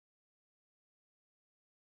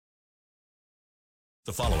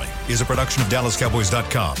The following is a production of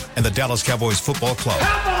DallasCowboys.com and the Dallas Cowboys Football Club.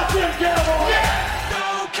 How about them Cowboys? Yeah!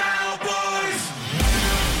 Go Cowboys!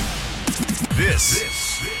 This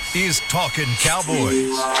is Talkin'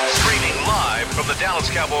 Cowboys. Streaming live from the Dallas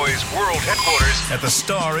Cowboys World Headquarters at the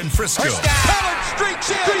Star in Frisco. Pollard streaks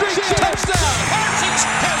in. Touchdown. Parsons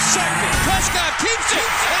has sacked it. Prescott keeps it,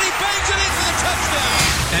 and he bangs it in for the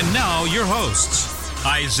touchdown. And now your hosts,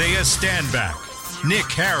 Isaiah Stanback, Nick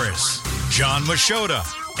Harris, John Machota,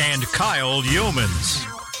 and Kyle Yeomans.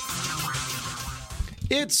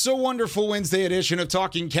 It's a wonderful Wednesday edition of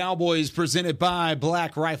Talking Cowboys presented by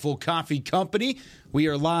Black Rifle Coffee Company. We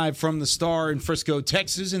are live from the Star in Frisco,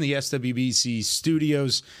 Texas in the SWBC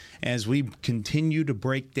studios as we continue to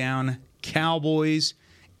break down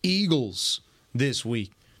Cowboys-Eagles this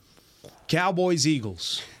week.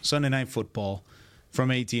 Cowboys-Eagles, Sunday Night Football from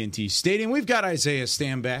AT&T Stadium. We've got Isaiah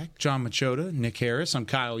Stanback, John Machota, Nick Harris. I'm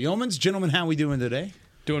Kyle Yeomans. Gentlemen, how we doing today?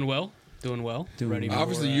 Doing well. Ready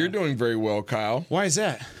Obviously, you're doing very well, Kyle. Why is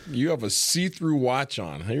that? You have a see-through watch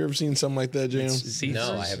on. Have you ever seen something like that, James?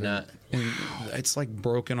 No, I have not. It's like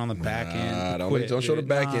broken on the back end. Don't show the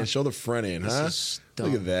back end. Show the front end, huh?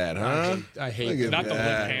 Look at that, huh? I hate Look that. at Not the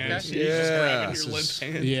that. limp hand. Yeah. You're just grabbing your limp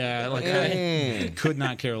hand. Yeah, like I could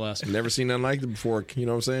not care less. Never seen nothing like it before. You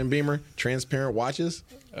know what I'm saying, Beamer? Transparent watches.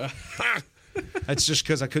 That's just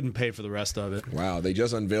because I couldn't pay for the rest of it. Wow, they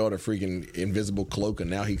just unveiled a freaking invisible cloak, and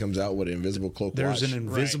now he comes out with an invisible cloak There's watch. an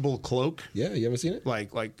invisible cloak, Yeah, you haven't seen it?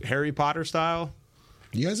 like Harry Potter style.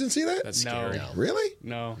 You guys didn't see that? That's No. scary. Really?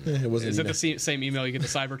 No. It wasn't. Is it the same email you get the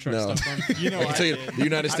Cybertruck No. stuff from? I can tell you, the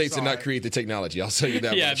United States did not create the technology. I'll tell you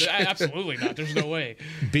that Yeah, much. absolutely not. There's no way.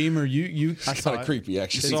 Beamer, you It's kind of creepy,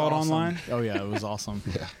 actually. saw it online? Oh, yeah, it was awesome.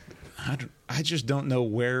 Yeah. I just don't know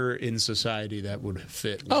where in society that would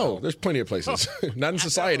fit. Oh, there's plenty of places. Not in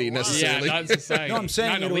society Yeah, necessarily. not in society. No, I'm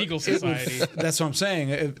saying not in a legal society. That's what I'm saying.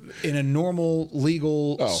 In a normal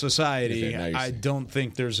legal Oh, society, okay, nice. I don't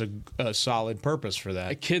think there's a solid purpose for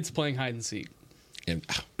that. Kids playing hide and seek. And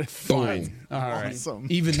boom. All right. Awesome.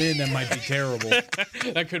 Even then, that might be terrible.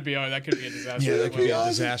 That could be a disaster. Yeah, that could be a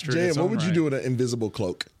disaster. in Jam, its what own would you right. do with an invisible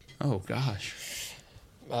cloak? Oh gosh.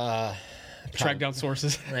 Track down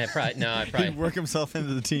sources. I probably He'd work himself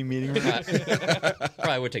into the team meeting room.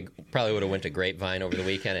 probably would have went to Grapevine over the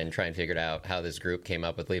weekend and try and figured out how this group came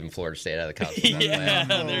up with leaving Florida State out of the college football Yeah,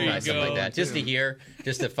 playoff. there you Something go. like that,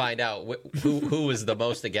 just to find out who was the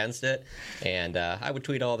most against it, and I would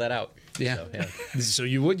tweet all that out. Yeah. So, yeah. So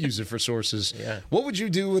you would use it for sources. Yeah. What would you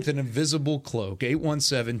do with an invisible cloak?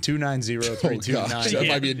 817-290-3298. Oh, gosh, that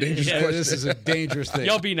might be a dangerous Yeah. question. This is a dangerous thing.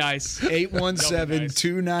 Y'all be nice.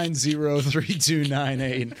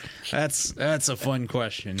 817-290-3298. That's a fun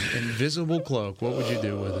question. Invisible cloak. What would you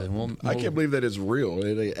do with it? I can't believe that it's real.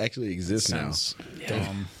 It actually exists Sounds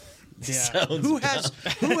dumb. Yeah. Who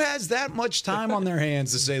has that much time on their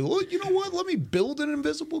hands to say, look, you know what? Let me build an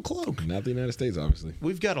invisible cloak. now. Not the United States, obviously.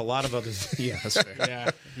 We've got a lot of other. Yeah, that's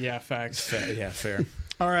fair. Yeah, facts. Fair.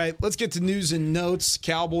 All right, let's get to news and notes.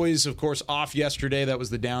 Cowboys, of course, off yesterday. That was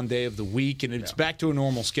the down day of the week, and it's back to a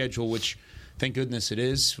normal schedule, which, thank goodness it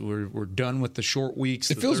is. We're done with the short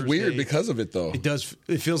weeks. It feels weird because of it, though. It does.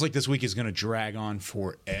 It feels like this week is going to drag on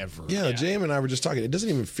forever. Yeah, Jam and I were just talking. It doesn't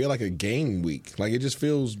even feel like a game week. Like, it just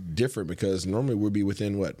feels different because normally we'd be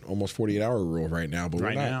within, almost 48-hour rule right now, but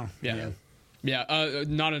Right we're not. now. Yeah,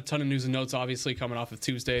 not a ton of news and notes, obviously, coming off of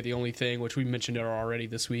Tuesday. The only thing, which we mentioned already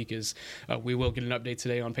this week, is we will get an update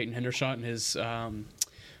today on Peyton Hendershot and his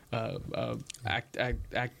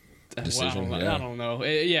Decision, well, yeah. I don't know.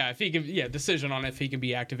 If he can, decision on if he can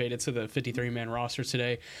be activated to the 53-man roster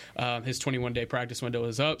today. His 21-day practice window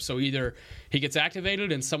is up, so either he gets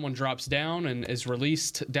activated and someone drops down and is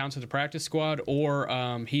released down to the practice squad, or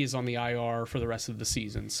he is on the IR for the rest of the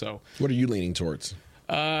season. So, What are you leaning towards?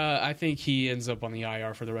 I think he ends up on the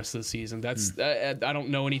IR for the rest of the season. That's I don't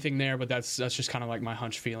know anything there, but that's just kind of like my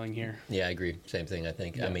hunch feeling here. Yeah, I agree. Same thing. I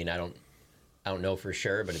think. Yeah. I mean, I don't know for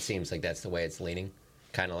sure, but it seems like that's the way it's leaning.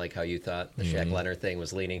 Kind of like how you thought the Shaq Leonard thing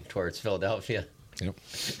was leaning towards Philadelphia. Yep.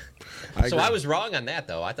 So I was wrong on that,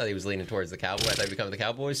 though. I thought he was leaning towards the Cowboys. I thought he'd become the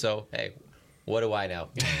Cowboys. So, hey, what do I know?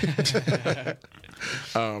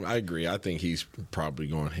 I agree. I think he's probably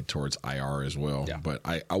going towards IR as well. Yeah. But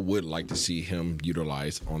I would like to see him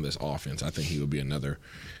utilized on this offense. I think he would be another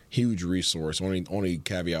huge resource. Only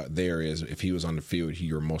caveat there is if he was on the field,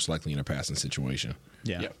 you're most likely in a passing situation.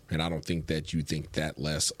 Yeah. And I don't think that you think that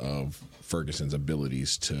less of Ferguson's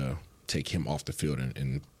abilities to take him off the field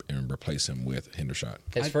and and replace him with Hendershot.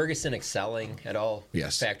 Is Ferguson excelling at all?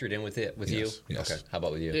 Yes. Factored in with you? Yes. Okay. How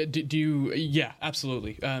about with you? Do you? Yeah,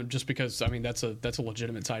 absolutely. Just because I mean that's a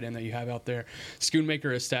legitimate tight end that you have out there.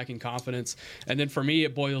 Schoonmaker is stacking confidence, and then for me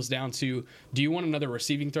it boils down to: do you want another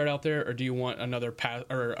receiving threat out there, or do you want another pass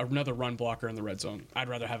or another run blocker in the red zone? I'd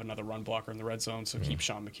rather have another run blocker in the red zone, so keep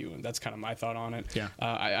Sean McEwen. That's kind of my thought on it. Yeah.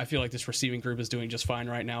 I feel like this receiving group is doing just fine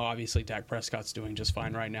right now. Obviously, Dak Prescott's doing just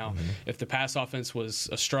fine right now. If the pass offense was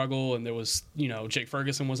a struggle and there was, Jake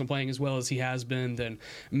Ferguson wasn't playing as well as he has been, then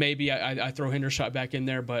maybe I throw Hendershot back in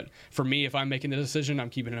there. But for me, if I'm making the decision, I'm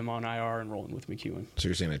keeping him on IR and rolling with McEwen. So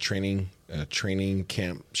you're saying a training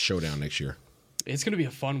camp showdown next year? It's going to be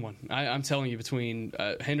a fun one. I'm telling you, between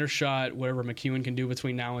Hendershot, whatever McEwen can do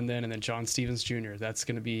between now and then John Stevens Jr., it's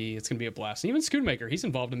going to be a blast. And even Schoonmaker, he's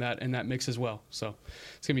involved in that mix as well. So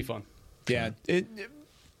it's going to be fun. Yeah,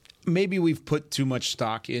 maybe we've put too much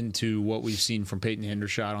stock into what we've seen from Peyton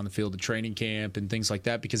Hendershot on the field of training camp and things like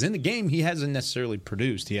that, because in the game he hasn't necessarily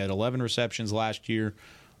produced. He had 11 receptions last year,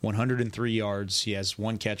 103 yards. He has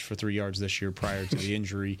 1 catch for 3 yards this year prior to the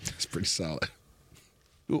injury. That's pretty solid.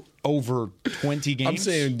 Over 20 games? I'm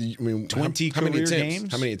saying, 20 how many career attempts?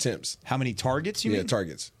 games? How many attempps? How many targets, you mean?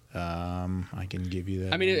 Targets. I can give you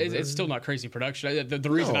that. I mean, it's still not crazy production. The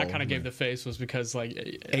reason I kind of gave the face was because,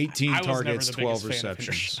 18 targets, 12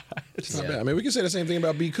 receptions. It's not bad. I mean, we can say the same thing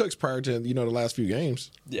about B. Cooks prior to, the last few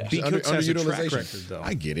games. Yeah. B. Cooks has a track record, though.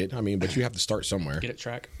 I get it. I mean, but you have to start somewhere. Get it,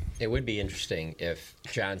 track. It would be interesting if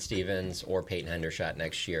John Stevens or Peyton Hendershot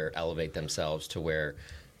next year elevate themselves to where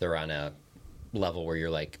they're on a level where you're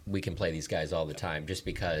like, we can play these guys all the time, just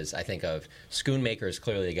because I think of Schoonmaker is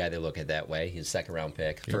clearly a guy they look at that way. He's a second-round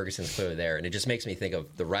pick. Yep. Ferguson's clearly there. And it just makes me think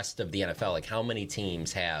of the rest of the NFL. Like, how many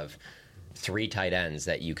teams have 3 tight ends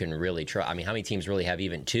that you can really try? I mean, how many teams really have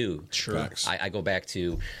even 2? Sure. I go back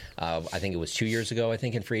to, I think it was 2 years ago,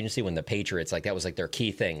 in free agency, when the Patriots, that was their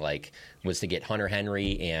key thing, was to get Hunter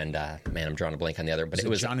Henry and, I'm drawing a blank on the other. But it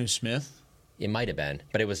was Jonnu Smith? It might have been,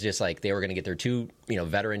 but it was just they were going to get their 2,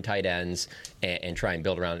 veteran tight ends and try and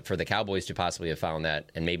build around it. For the Cowboys to possibly have found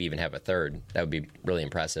that and maybe even have a third, that would be really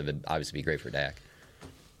impressive. It'd obviously be great for Dak.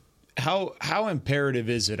 How imperative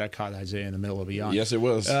is it? I caught Isaiah in the middle of a yawn. Yes, it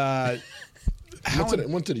was.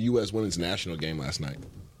 Went to the U.S. Women's National game last night.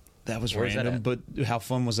 That was Where's random, that but how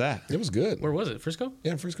fun was that? It was good. Where was it? Frisco?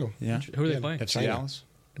 Yeah, Frisco. Yeah. Who are they playing? FC China. Dallas?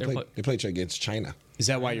 They played against China. Is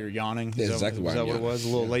that why you're yawning? That's exactly why Is that I'm what it yawning. was? A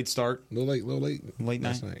little late start? A little late. Late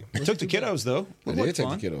last night? night. Took the kiddos, though. They did take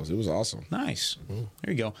the kiddos. It was awesome. Nice.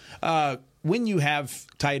 There you go. When you have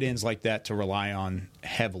tight ends like that to rely on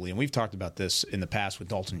heavily, and we've talked about this in the past with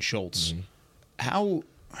Dalton Schultz,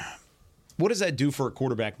 what does that do for a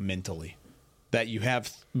quarterback mentally? That you have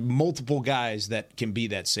multiple guys that can be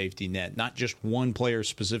that safety net, not just one player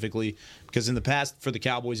specifically. Because in the past, for the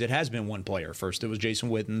Cowboys, it has been one player. First, it was Jason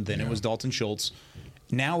Witten, then it was Dalton Schultz.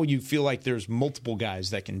 Now you feel like there's multiple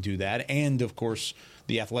guys that can do that. And, of course,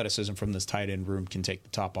 the athleticism from this tight end room can take the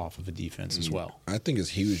top off of a defense as well. I think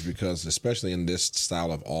it's huge because, especially in this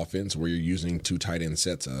style of offense where you're using 2 tight end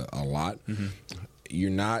sets a lot, you're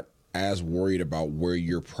not as worried about where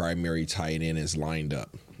your primary tight end is lined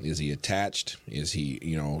up. Is he attached? Is he,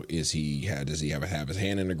 does he have his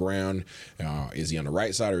hand in the ground? Is he on the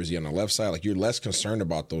right side or is he on the left side? You're less concerned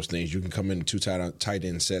about those things. You can come in 2 tight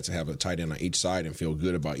end sets and have a tight end on each side and feel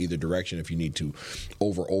good about either direction. If you need to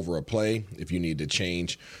over a play, if you need to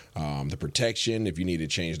change the protection, if you need to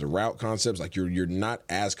change the route concepts, you're not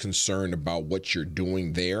as concerned about what you're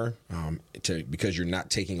doing there because you're not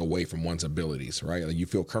taking away from one's abilities, right? You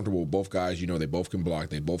feel comfortable with both guys. They both can block,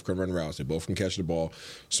 they both can run routes, they both can catch the ball.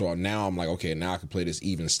 So now I'm like, okay, now I can play this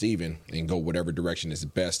even Steven and go whatever direction is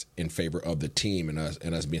best in favor of the team and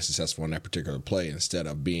us being successful in that particular play instead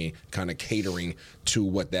of being kind of catering to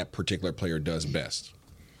what that particular player does best.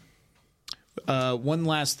 One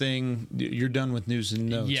last thing. You're done with news and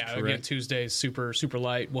notes, Yeah, correct? again, Tuesday's super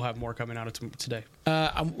light. We'll have more coming out today.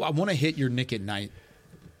 I want to hit your Nick at Night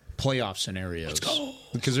playoff scenarios. Let's go.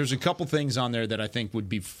 Because there's a couple things on there that I think would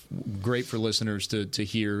be great for listeners to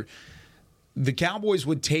hear. The Cowboys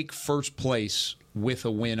would take first place with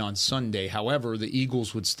a win on Sunday. However, the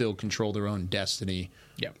Eagles would still control their own destiny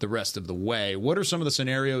the rest of the way. What are some of the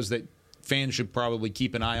scenarios that fans should probably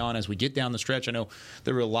keep an eye on as we get down the stretch? I know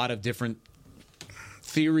there were a lot of different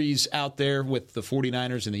theories out there with the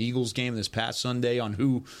 49ers and the Eagles game this past Sunday on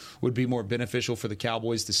who would be more beneficial for the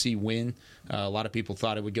Cowboys to see win. A lot of people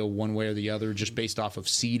thought it would go one way or the other just based off of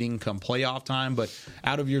seeding come playoff time. But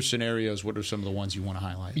out of your scenarios, what are some of the ones you want to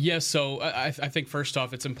highlight? Yes, so I think first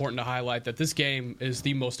off, it's important to highlight that this game is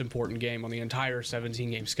the most important game on the entire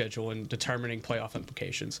 17-game schedule in determining playoff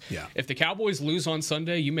implications. Yeah. If the Cowboys lose on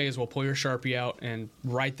Sunday, you may as well pull your Sharpie out and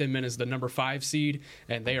write them in as the number 5 seed,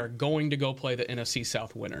 and they are going to go play the NFC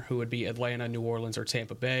South winner, who would be Atlanta, New Orleans, or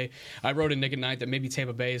Tampa Bay. I wrote in Nick at Night that maybe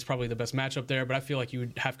Tampa Bay is probably the best matchup there, but I feel like you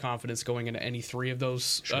would have confidence going into any 3 of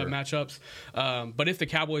those matchups. But if the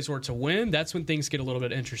Cowboys were to win, that's when things get a little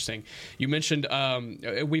bit interesting. You mentioned,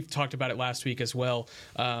 we've talked about it last week as well,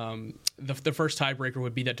 the first tiebreaker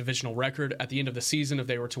would be that divisional record. At the end of the season, if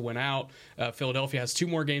they were to win out, Philadelphia has 2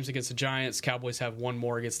 more games against the Giants. Cowboys have 1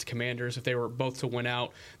 more against the Commanders. If they were both to win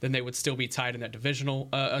out, then they would still be tied in that divisional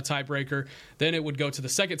tiebreaker. Then it would go to the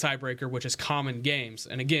second tiebreaker, which is common games.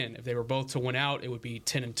 And again, if they were both to win out, it would be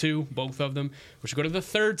 10-2, both of them, which would go to the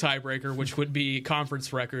third tiebreaker, which would be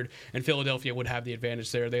conference record, and Philadelphia would have the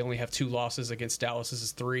advantage there. They only have 2 losses against Dallas. This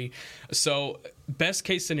is 3. So best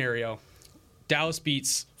case scenario, Dallas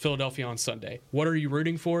beats Philadelphia on Sunday. What are you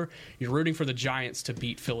rooting for? You're rooting for the Giants to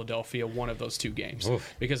beat Philadelphia one of those 2 games.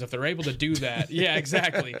 Oof. Because if they're able to do that, yeah,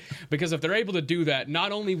 exactly. Because if they're able to do that,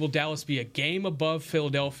 not only will Dallas be a game above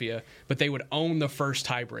Philadelphia, but they would own the first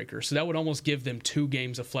tiebreaker. So that would almost give them 2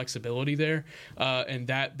 games of flexibility there, and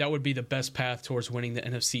that would be the best path towards winning the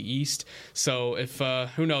NFC East. So if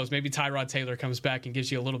who knows, maybe Tyrod Taylor comes back and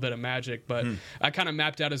gives you a little bit of magic. But I kind of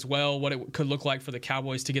mapped out as well what it could look like for the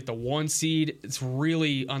Cowboys to get the 1 seed. It's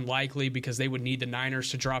really unlikely because they would need the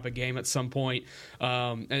Niners to drop a game at some point.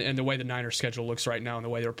 And the way the Niners schedule looks right now and the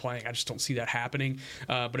way they're playing, I just don't see that happening.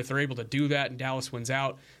 But if they're able to do that and Dallas wins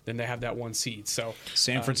out, then they have that 1 seed. So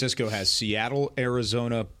San Francisco has Seattle,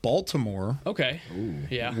 Arizona, Baltimore. Okay.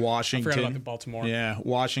 Yeah. Washington. I forgot about the Baltimore. Yeah,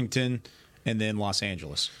 Washington, and then Los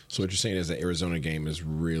Angeles. So what you're saying is the Arizona game is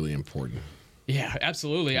really important. Yeah,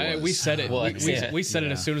 absolutely. We said it. Well, we said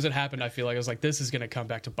it as soon as it happened. I feel like I was like, this is going to come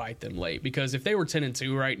back to bite them late, because if they were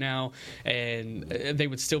 10-2 right now and they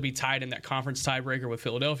would still be tied in that conference tiebreaker with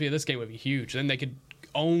Philadelphia, this game would be huge. Then they could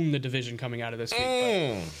own the division coming out of this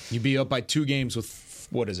week. You'd be up by 2 games with,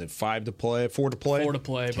 what is it, 4 to play? 4 to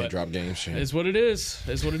play, Can't but drop games. is what it is.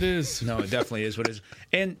 Is what it is. No, it definitely is what it is.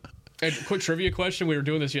 And A quick trivia question. We were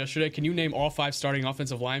doing this yesterday. Can you name all 5 starting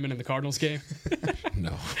offensive linemen in the Cardinals game?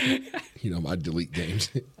 No. I delete games.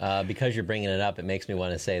 Because you're bringing it up, it makes me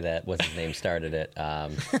want to say that what's his name started it,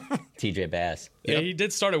 T.J. Bass. Yeah, he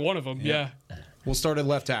did start at one of them. Yeah. we'll start at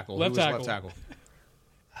left tackle. Left Who was tackle. left tackle?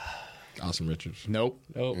 Awesome Richards. Nope.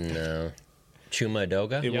 Oh. No. Chuma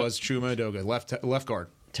Adoga. It was Chuma Adoga. Left guard.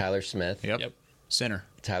 Tyler Smith. Yep. Center.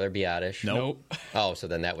 Tyler Biotish. Nope. Oh, so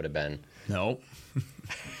then that would have been. Nope.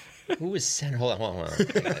 Who was center? Hold on.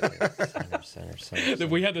 Center.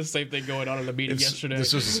 We had the same thing going on in the meeting yesterday.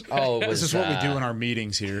 This is This is what we do in our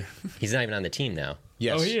meetings here. He's not even on the team now.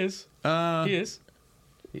 Yes. Oh, he is. He is.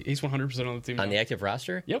 He's 100% on the team On now. the active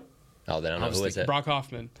roster? Yep. Oh, then I don't know who is it. Brock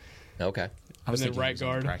Hoffman. Okay. I was And then thinking right he was on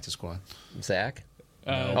the guard. practice squad. Zach?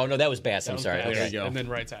 Oh, no, that was Bass. That I'm was sorry. Bass. Okay. There you go. And then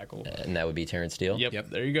right tackle. And that would be Terrence Steele? Yep.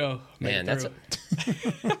 There you go. Man, Made it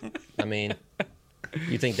that's through. I mean,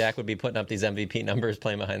 you think Dak would be putting up these MVP numbers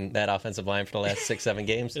playing behind that offensive line for the last 6-7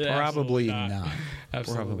 games? Yeah, Probably absolutely not.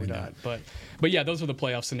 Absolutely Probably not. But yeah, those are the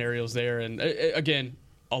playoff scenarios there. And again,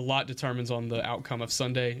 a lot determines on the outcome of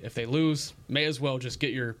Sunday. If they lose, may as well just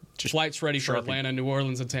get your flights ready for Atlanta, New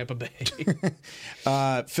Orleans, and Tampa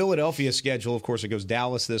Bay. Philadelphia schedule, of course, it goes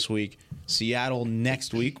Dallas this week, Seattle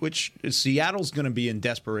next week, which Seattle's going to be in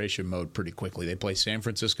desperation mode pretty quickly. They play San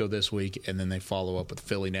Francisco this week, and then they follow up with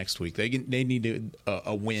Philly next week. They need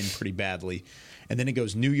a win pretty badly. And then it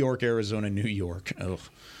goes New York, Arizona, New York. Ugh.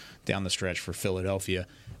 Down the stretch for Philadelphia.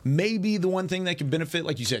 Maybe the one thing that could benefit,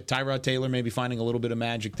 like you said, Tyrod Taylor maybe finding a little bit of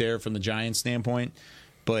magic there from the Giants standpoint.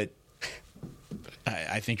 But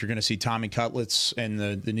I think you're going to see Tommy Cutlets and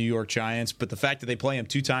the New York Giants. But the fact that they play them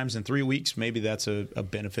 2 times in 3 weeks, maybe that's a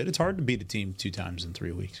benefit. It's hard to beat a team 2 times in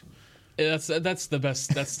 3 weeks. That's the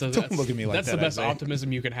best. Don't look at me like that's that, the best Isaiah.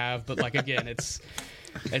 optimism you can have. But like again, it's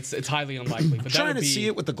highly unlikely. But that Trying would to be, see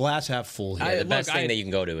it with the glass half full here. Yeah, the best look, thing that you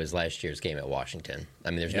can go to is last year's game at Washington.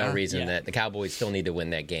 I mean, there's no reason that the Cowboys still need to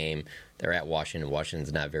win that game. They're at Washington.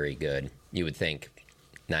 Washington's not very good. You would think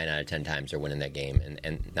 9 out of 10 times they're winning that game.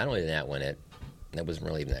 And not only did they not win it, that wasn't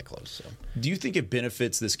really even that close. So, Do you think it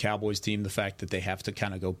benefits this Cowboys team the fact that they have to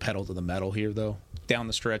kind of go pedal to the metal here, though, down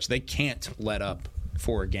the stretch? They can't let up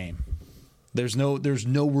for a game. There's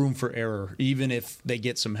no room for error, even if they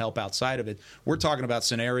get some help outside of it. We're talking about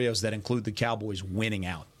scenarios that include the Cowboys winning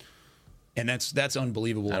out. And that's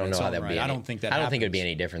unbelievable. I don't know how that would be. I don't think that. I don't happens. think it would be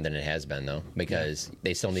any different than it has been, though, because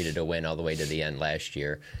they still needed to win all the way to the end last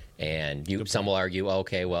year. And some will argue,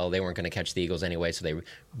 okay, well, they weren't going to catch the Eagles anyway,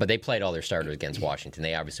 but they played all their starters against Washington.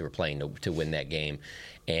 They obviously were playing to win that game,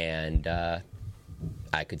 and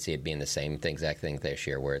I could see it being the same exact thing this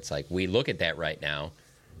year, where it's like we look at that right now.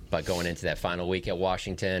 But going into that final week at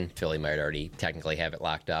Washington, Philly might already technically have it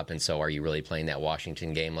locked up, and so are you really playing that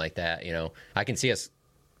Washington game like that? I can see us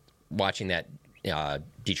watching that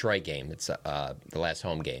Detroit game. It's the last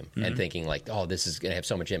home game, and thinking like, oh, this is going to have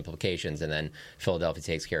so much implications, and then Philadelphia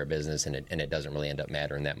takes care of business, and it doesn't really end up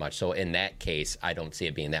mattering that much. So in that case, I don't see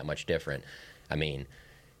it being that much different. I mean,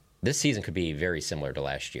 this season could be very similar to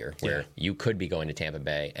last year, where you could be going to Tampa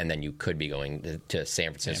Bay, and then you could be going to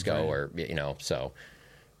San Francisco, or so.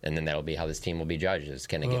 And then that'll be how this team will be judged. Is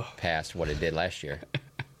can it get past what it did last year?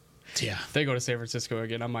 Yeah. If they go to San Francisco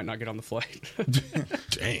again, I might not get on the flight.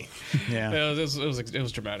 Dang. Yeah. It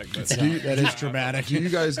was dramatic. But That is dramatic. Do you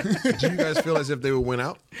guys feel as if they would win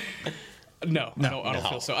out? No, I don't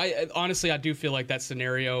feel so. Honestly, I do feel like that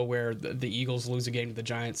scenario where the Eagles lose a game to the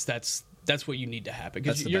Giants, that's what you need to happen,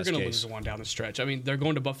 because you're going to lose one down the stretch. I mean, they're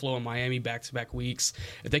going to Buffalo and Miami back-to-back weeks.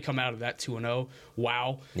 If they come out of that 2-0,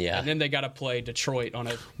 wow. Yeah. And then they got to play Detroit on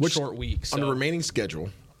a short week. So. On the remaining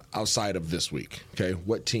schedule, outside of this week, okay,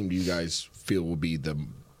 what team do you guys feel will be the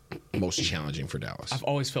most challenging for Dallas? I've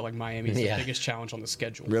always felt like Miami's the biggest challenge on the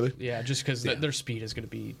schedule. Really? Yeah, just because their speed is going to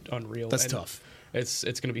be unreal. That's tough. It's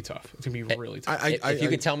going to be tough. It's going to be really tough. If you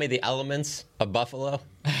could tell me the elements of Buffalo,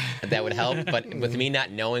 that would help. But with me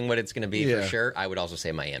not knowing what it's going to be for sure, I would also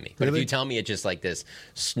say Miami. But if you tell me it's just like this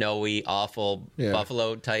snowy, awful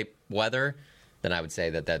Buffalo type weather, then I would say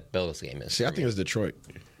that Bills game is. See, I think it's Detroit.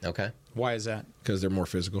 Okay. Why is that? Because they're more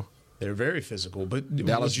physical. They're very physical, but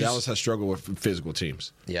Dallas has struggled with physical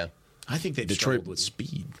teams. Yeah. I think they've struggled with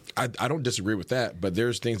speed. I don't disagree with that, but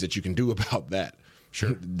there's things that you can do about that.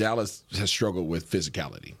 Sure. Dallas has struggled with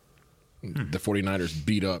physicality. The 49ers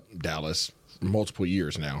beat up Dallas multiple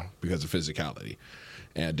years now because of physicality.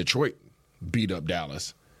 And Detroit beat up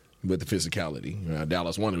Dallas with the physicality.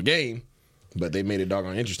 Dallas won the game, but they made it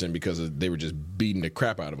doggone interesting because they were just beating the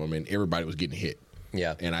crap out of them, and everybody was getting hit.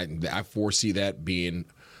 Yeah. And I foresee that being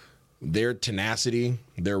their tenacity,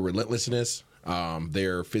 their relentlessness,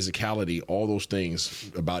 their physicality, all those things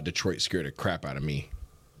about Detroit scared the crap out of me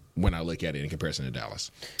when I look at it in comparison to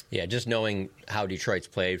Dallas. Yeah, just knowing how Detroit's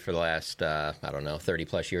played for the last,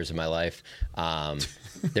 30-plus years of my life,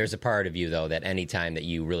 there's a part of you, though, that any time that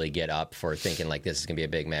you really get up for thinking like this is going to be a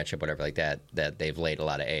big matchup, whatever like that they've laid a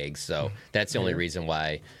lot of eggs. So that's the only reason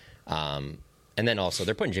why. And then also,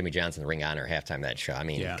 they're putting Jimmy Johnson in the Ring honor halftime of that show. I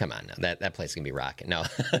mean, come on now. That place is going to be rocking. No.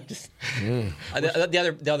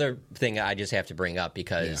 The other thing I just have to bring up,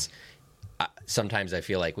 because sometimes I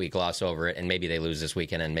feel like we gloss over it, and maybe they lose this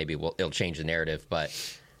weekend, and maybe it'll change the narrative. But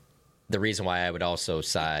the reason why I would also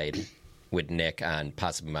side with Nick on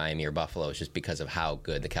possibly Miami or Buffalo is just because of how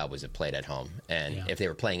good the Cowboys have played at home. And if they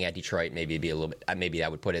were playing at Detroit, maybe it'd be a little bit. Maybe I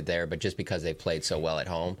would put it there. But just because they played so well at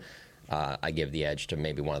home, I give the edge to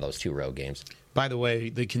maybe one of those 2 road games. By the way,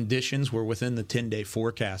 the conditions were within the 10-day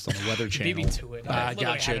forecast on the Weather Channel. Beat me to it. I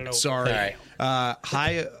gotcha. Sorry. All right.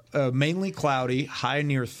 High, mainly cloudy, high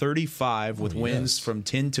near 35 with winds from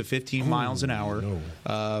 10 to 15 miles an hour.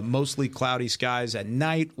 Mostly cloudy skies at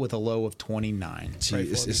night with a low of 29.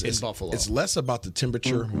 See, in Buffalo. It's less about the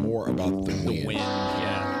temperature, more about the wind.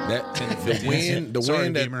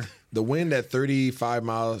 The wind at 35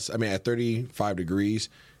 miles. I mean, at 35 degrees.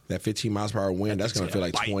 That 15 miles per hour wind, that's going to feel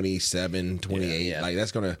like 27, 28. Yeah. Like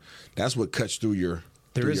that's what cuts through your.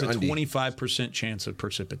 There is a 25% chance of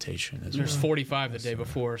precipitation. There's 45 the day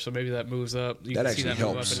before, so maybe that moves up. You That can see actually that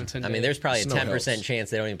move helps. up in 10 I mean, days. there's probably a Snow 10% helps. chance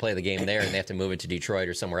they don't even play the game there, and they have to move it to Detroit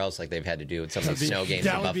or somewhere else, like they've had to do with some of the snow games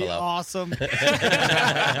in That would be Buffalo. awesome.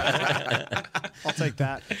 I'll take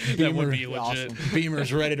that. That would be legit. Awesome.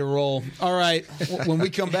 Beamer's ready to roll. All right. When we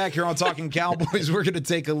come back here on Talking Cowboys, we're going to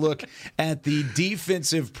take a look at the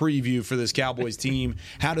defensive preview for this Cowboys team.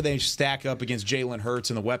 How do they stack up against Jalen Hurts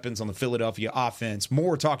and the weapons on the Philadelphia offense?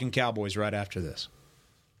 More Talking Cowboys right after this.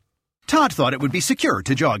 Todd thought it would be secure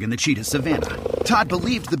to jog in the cheetah savanna. Todd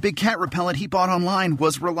believed the big cat repellent he bought online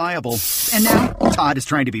was reliable. And now, Todd is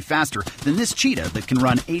trying to be faster than this cheetah that can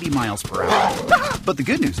run 80 miles per hour. But the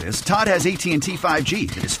good news is, Todd has AT&T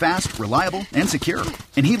 5G that is fast, reliable, and secure.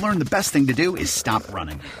 And he learned the best thing to do is stop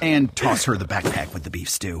running and toss her the backpack with the beef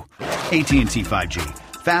stew. AT&T 5G.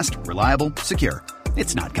 Fast, reliable, secure.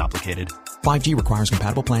 It's not complicated. 5G requires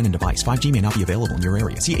compatible plan and device. 5G may not be available in your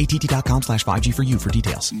area. See att.com/5G for you for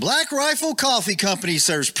details. Black Rifle Coffee Company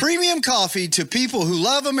serves premium coffee to people who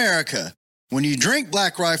love America. When you drink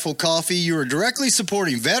Black Rifle coffee, you are directly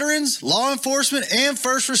supporting veterans, law enforcement, and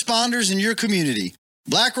first responders in your community.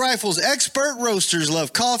 Black Rifle's expert roasters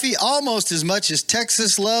love coffee almost as much as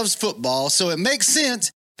Texas loves football, so it makes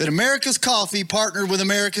sense that America's Coffee partnered with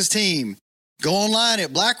America's team. Go online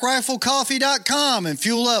at blackriflecoffee.com and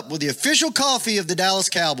fuel up with the official coffee of the Dallas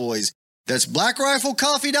Cowboys. That's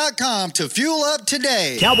blackriflecoffee.com to fuel up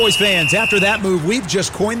today. Cowboys fans, after that move, we've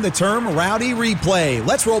just coined the term Rowdy Replay.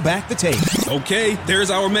 Let's roll back the tape. Okay,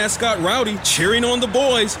 there's our mascot Rowdy cheering on the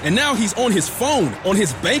boys. And now he's on his phone, on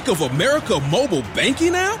his Bank of America mobile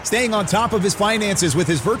banking app? Staying on top of his finances with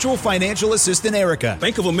his virtual financial assistant, Erica.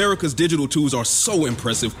 Bank of America's digital tools are so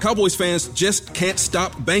impressive. Cowboys fans just can't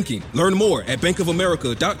stop banking. Learn more at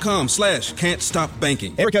bankofamerica.com/can't stop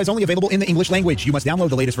banking. Erica is only available in the English language. You must download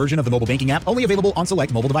the latest version of the mobile banking app, only available on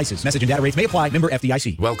select mobile devices. Message and data rates may apply. Member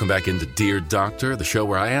FDIC. Welcome back into Dear Doctor, the show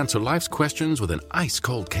where I answer life's questions with an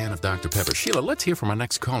ice-cold can of Dr. Pepper. Sheila, let's hear from our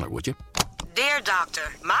next caller, would you? Dear Doctor,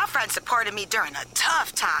 my friend supported me during a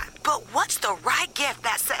tough time, but what's the right gift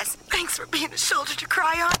that says, thanks for being a shoulder to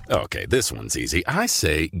cry on? Okay, this one's easy. I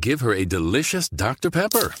say give her a delicious Dr.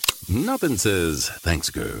 Pepper. Nothing says, thanks,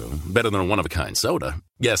 girl, better than a one-of-a-kind soda.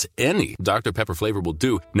 Yes, any Dr. Pepper flavor will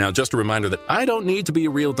do. Now, just a reminder that I don't need to be a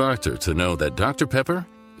real doctor to know that Dr. Pepper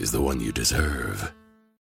is the one you deserve.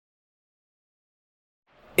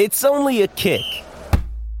 It's only a kick,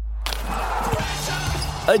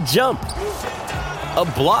 a jump, a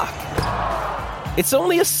block. It's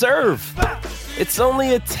only a serve. It's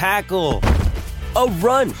only a tackle, a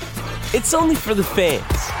run. It's only for the fans.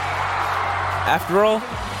 After all,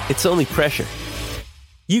 it's only pressure.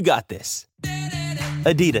 You got this.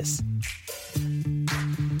 Adidas.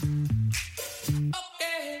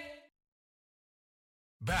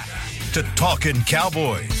 Back to Talkin'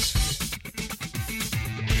 Cowboys.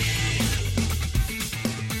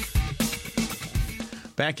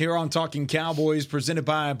 Back here on Talking Cowboys, presented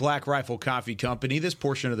by Black Rifle Coffee Company. This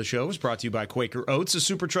portion of the show is brought to you by Quaker Oats, a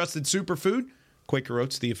super trusted superfood. Quaker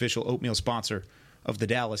Oats, the official oatmeal sponsor of the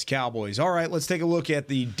Dallas Cowboys. All right, let's take a look at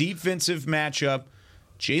the defensive matchup.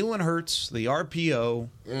 Jalen Hurts, the RPO,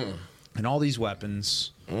 and all these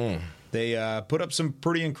weapons. They put up some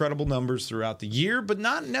pretty incredible numbers throughout the year, but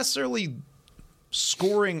not necessarily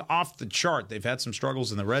scoring off the chart. They've had some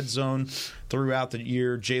struggles in the red zone throughout the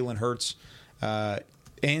year. Jalen Hurts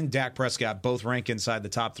and Dak Prescott both rank inside the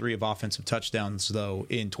top 3 of offensive touchdowns, though,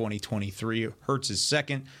 in 2023. Hurts is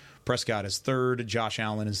second. Prescott is third. Josh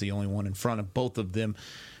Allen is the only one in front of both of them.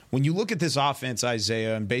 When you look at this offense,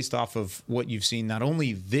 Isaiah, and based off of what you've seen not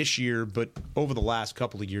only this year but over the last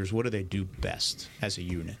couple of years, what do they do best as a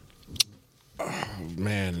unit?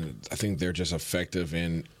 Man, I think they're just effective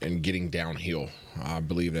in getting downhill. I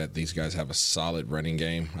believe that these guys have a solid running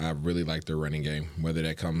game. I really like their running game, whether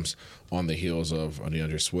that comes on the heels of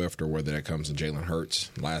DeAndre Swift or whether that comes in Jalen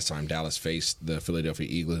Hurts. Last time Dallas faced the Philadelphia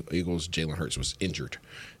Eagles, Jalen Hurts was injured.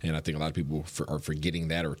 And I think a lot of people are forgetting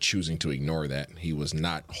that or choosing to ignore that. He was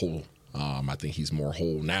not whole. I think he's more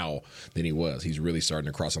whole now than he was. He's really starting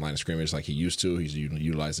to cross the line of scrimmage like he used to. He's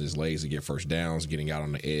utilizing his legs to get first downs, getting out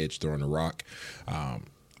on the edge, throwing the rock.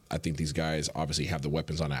 I think these guys obviously have the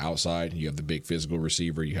weapons on the outside. You have the big physical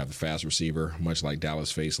receiver. You have the fast receiver, much like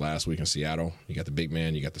Dallas faced last week in Seattle. You got the big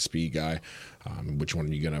man. You got the speed guy. Which one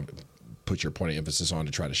are you going to put your point of emphasis on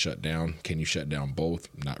to try to shut down? Can you shut down both?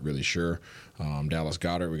 Not really sure. Dallas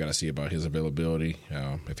Goedert, we got to see about his availability,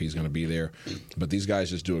 if he's going to be there. But these guys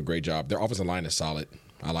just do a great job. Their offensive line is solid.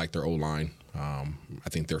 I like their O-line. I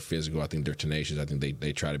think they're physical. I think they're tenacious. I think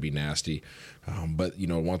they try to be nasty. But,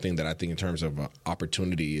 one thing that I think in terms of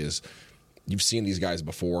opportunity is you've seen these guys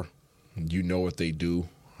before. You know what they do.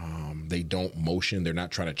 They don't motion. They're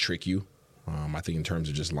not trying to trick you. I think in terms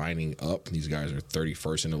of just lining up, these guys are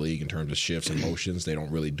 31st in the league in terms of shifts and motions. They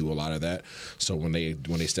don't really do a lot of that. So when they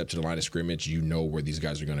step to the line of scrimmage, you know where these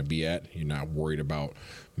guys are going to be at. You're not worried about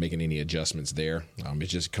making any adjustments there. It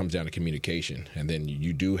just comes down to communication. And then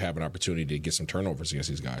you do have an opportunity to get some turnovers against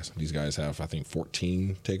these guys. These guys have, I think,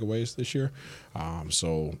 14 takeaways this year.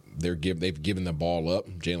 So they've given the ball up.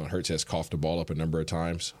 Jalen Hurts has coughed the ball up a number of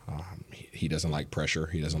times. He doesn't like pressure.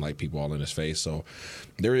 He doesn't like people all in his face. So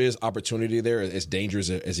there is opportunity there. As dangerous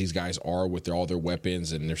as these guys are with all their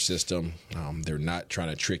weapons and their system, they're not trying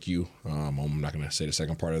to trick you. I'm not going to say the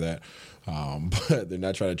second part of that. But they're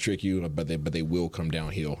not trying to trick you, but they will come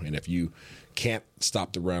downhill. And if you can't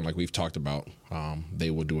stop the run like we've talked about,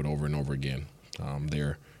 they will do it over and over again.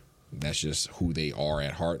 They're That's just who they are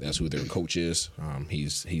at heart. That's who their coach is.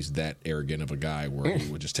 He's that arrogant of a guy where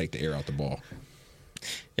he would just take the air out the ball.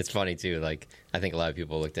 It's funny, too. Like, I think a lot of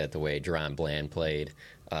people looked at the way Deron Bland played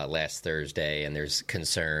last Thursday, and there's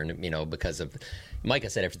concern, because of, Micah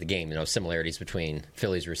said after the game, similarities between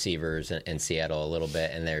Philly's receivers and Seattle a little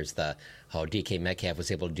bit, and there's DK Metcalf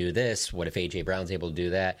was able to do this. What if A.J. Brown's able to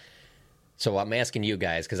do that? So I'm asking you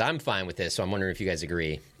guys, because I'm fine with this, so I'm wondering if you guys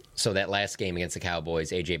agree. So that last game against the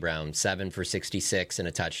Cowboys, A.J. Brown, 7 for 66 and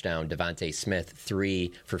a touchdown. Devontae Smith,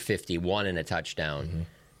 3 for 51 and a touchdown. Mm-hmm.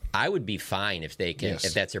 I would be fine if they can,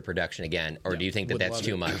 if that's their production again. Or do you think that's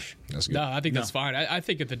too much? That's good. No, I think that's fine. I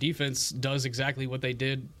think if the defense does exactly what they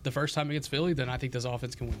did the first time against Philly, then I think this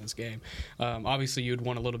offense can win this game. Obviously, you'd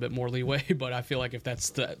want a little bit more leeway, but I feel like if that's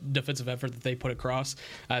the defensive effort that they put across,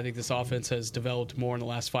 I think this offense has developed more in the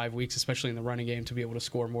last 5 weeks, especially in the running game, to be able to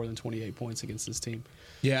score more than 28 points against this team.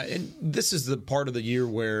 Yeah, and this is the part of the year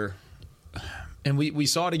where, and we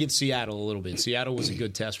saw it against Seattle a little bit. Seattle was a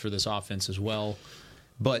good test for this offense as well.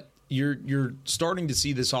 But you're starting to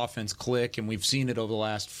see this offense click, and we've seen it over the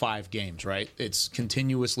last 5 games, right? It's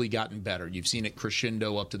continuously gotten better. You've seen it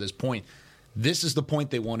crescendo up to this point. This is the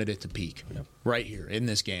point they wanted it to peak, right here in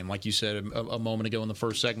this game. Like you said a moment ago in the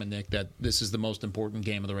first segment, Nick, that this is the most important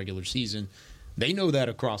game of the regular season. They know that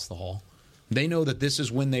across the hall. They know that this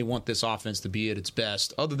is when they want this offense to be at its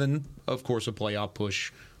best, other than, of course, a playoff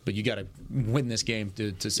push. But you got to win this game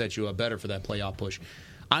to set you up better for that playoff push.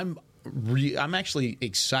 I'm actually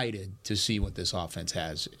excited to see what this offense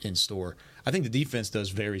has in store. I think the defense does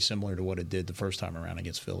very similar to what it did the first time around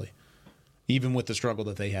against Philly, even with the struggle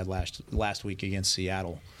that they had last week against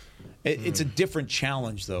Seattle. It's a different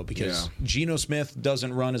challenge, though, because Geno Smith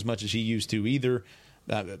doesn't run as much as he used to either.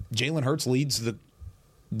 Jalen Hurts leads the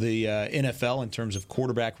NFL in terms of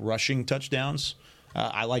quarterback rushing touchdowns.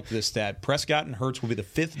 I like this stat. Prescott and Hurts will be the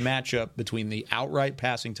 5th matchup between the outright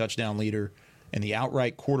passing touchdown leader and the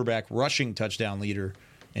outright quarterback rushing touchdown leader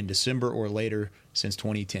in December or later since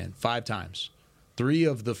 2010. 5 times. 3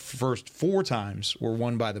 of the first 4 times were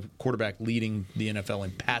won by the quarterback leading the NFL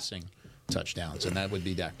in passing touchdowns, and that would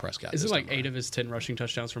be Dak Prescott. Is it like 8 of his 10 rushing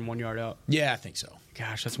touchdowns from 1 yard out? Yeah, I think so.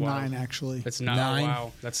 Gosh, that's wild. 9, actually. It's 9. 9?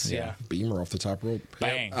 Wow. That's, Beamer off the top rope.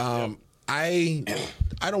 Bang.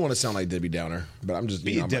 I don't want to sound like Debbie Downer, but I'm just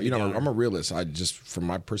I'm a realist. I just from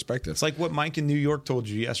my perspective. It's like what Mike in New York told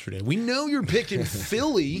you yesterday. We know you're picking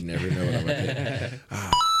Philly. You never know what I'm going to pick.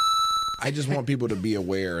 I just want people to be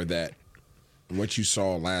aware that what you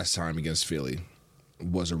saw last time against Philly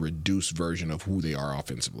was a reduced version of who they are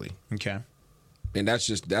offensively. Okay. And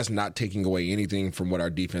that's not taking away anything from what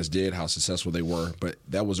our defense did, how successful they were, but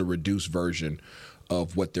that was a reduced version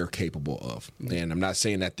of what they're capable of. And I'm not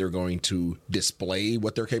saying that they're going to display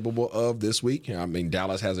what they're capable of this week. I mean,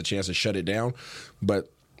 Dallas has a chance to shut it down, but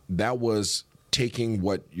that was taking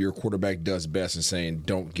what your quarterback does best and saying,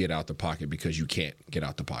 don't get out the pocket because you can't get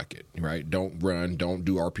out the pocket, right? Don't run, don't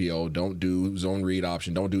do RPO, don't do zone read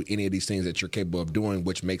option, don't do any of these things that you're capable of doing,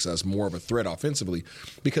 which makes us more of a threat offensively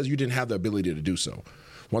because you didn't have the ability to do so.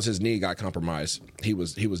 Once his knee got compromised, he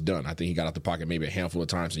was done. I think he got out the pocket maybe a handful of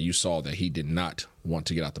times, and you saw that he did not want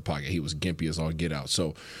to get out the pocket. He was gimpy as all get out.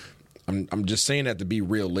 So I'm just saying that to be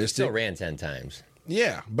realistic. Still ran 10 times.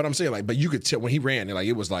 Yeah, but I'm saying but you could tell when he ran,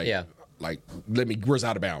 it was like where's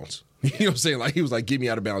out of bounds? You know what I'm saying? Like he was like, get me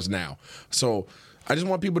out of bounds now. So I just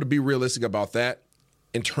want people to be realistic about that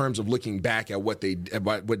in terms of looking back at what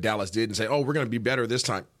Dallas did and say, oh, we're going to be better this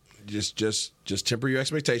time. Just temper your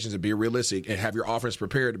expectations and be realistic and have your offense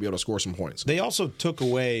prepared to be able to score some points. They also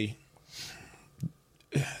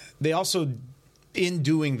in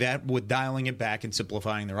doing that with dialing it back and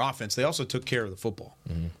simplifying their offense, they also took care of the football.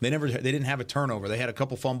 Mm-hmm. They didn't have a turnover. They had a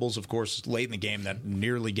couple fumbles, of course, late in the game that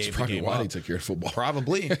nearly gave the game why up. they took care of football.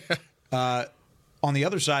 Probably. On the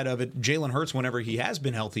other side of it, Jalen Hurts, whenever he has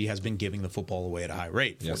been healthy, has been giving the football away at a high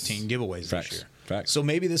rate. 14 giveaways this year. Facts. So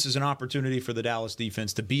maybe this is an opportunity for the Dallas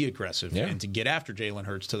defense to be aggressive and to get after Jalen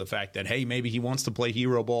Hurts to the fact that, hey, maybe he wants to play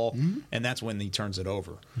hero ball, and that's when he turns it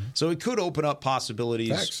over. Mm-hmm. So it could open up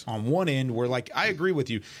possibilities on one end where, I agree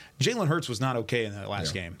with you. Jalen Hurts was not okay in that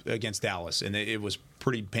last game against Dallas, and it was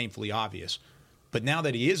pretty painfully obvious. But now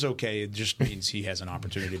that he is okay, it just means he has an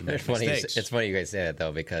opportunity to make mistakes. It's funny you guys say that,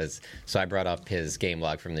 though, because I brought up his game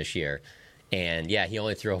log from this year. And, he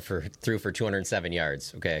only threw for 207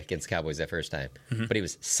 yards, against the Cowboys that first time. Mm-hmm. But he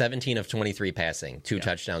was 17 of 23 passing, 2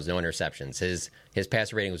 touchdowns, no interceptions. His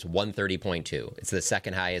passer rating was 130.2. It's the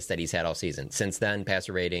second highest that he's had all season. Since then,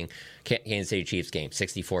 passer rating, Kansas City Chiefs game,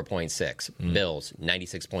 64.6. Bills,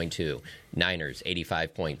 96.2. Niners,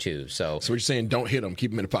 85.2. So what you're saying, don't hit him,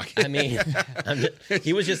 keep him in the pocket. I mean,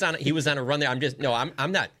 he was on a run there.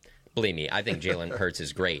 I'm not believe me, I think Jalen Hurts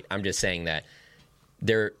is great. I'm just saying that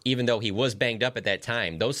even though he was banged up at that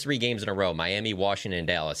time, those 3 games in a row, Miami, Washington, and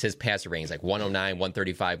Dallas, his passer rating is like 109,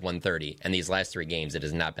 135, 130. And these last 3 games, it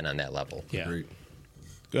has not been on that level.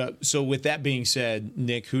 Yeah. So with that being said,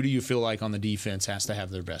 Nick, who do you feel like on the defense has to have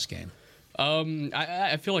their best game?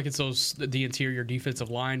 I feel like it's the interior defensive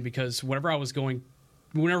line, because whenever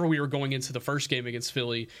we were going into the first game against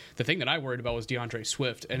Philly, the thing that I worried about was DeAndre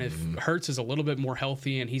Swift. And if Hurts is a little bit more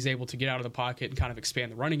healthy and he's able to get out of the pocket and kind of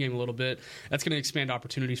expand the running game a little bit, that's going to expand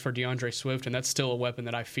opportunities for DeAndre Swift. And that's still a weapon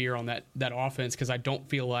that I fear on that offense, because I don't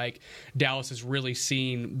feel like Dallas has really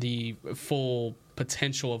seen the full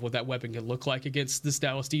potential of what that weapon could look like against this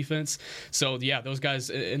Dallas defense. So, yeah, those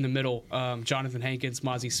guys in the middle, Jonathan Hankins,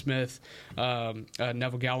 Mozzie Smith,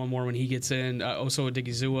 Neville Gallimore when he gets in, Oso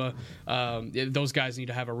Odigizua, those guys need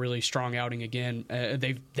to have a really strong outing again.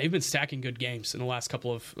 They've been stacking good games in the last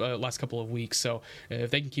couple of weeks. So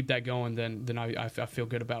if they can keep that going, then I feel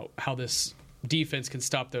good about how this defense can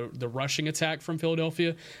stop the rushing attack from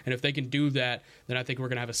Philadelphia. And if they can do that, then I think we're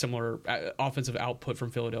going to have a similar offensive output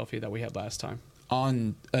from Philadelphia that we had last time.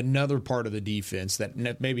 On another part of the defense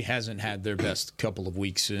that maybe hasn't had their best couple of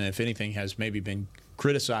weeks, and if anything has maybe been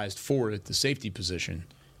criticized for it, the safety position,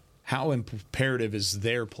 how imperative is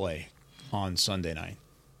their play on Sunday night?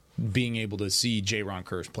 Being able to see Jaron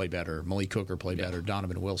Kearse play better, Malik Hooker play better,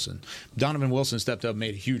 Donovan Wilson. Donovan Wilson stepped up,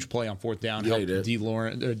 made a huge play on 4th down, helped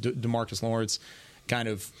DeMarcus Lawrence kind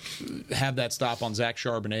of have that stop on Zach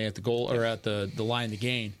Charbonnet at the goal or at the line to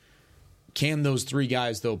gain. Can those 3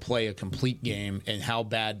 guys, though, play a complete game, and how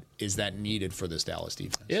bad is that needed for this Dallas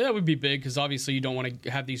defense? Yeah, that would be big, because obviously you don't want to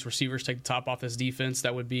have these receivers take the top off this defense.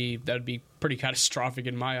 That would be pretty catastrophic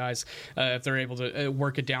in my eyes if they're able to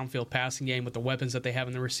work a downfield passing game with the weapons that they have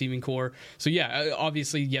in the receiving core. So, yeah,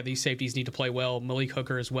 obviously, these safeties need to play well. Malik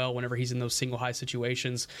Hooker as well, whenever he's in those single high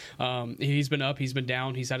situations. He's been up, he's been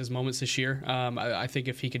down, he's had his moments this year. I think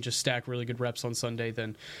if he can just stack really good reps on Sunday,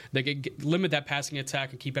 then they could limit that passing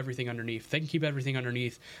attack and keep everything underneath. If they can keep everything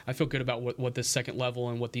underneath, I feel good about what this second level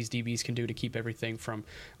and what these DBs can do to keep everything from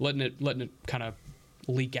letting it kind of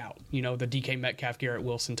leak out. You know, the DK Metcalf, Garrett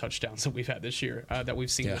Wilson touchdowns that we've had this year, that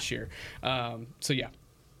we've seen this year. So, yeah.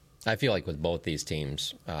 I feel like with both these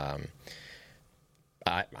teams,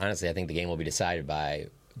 honestly, I think the game will be decided by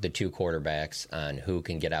the 2 quarterbacks on who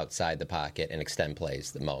can get outside the pocket and extend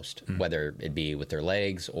plays the most, whether it be with their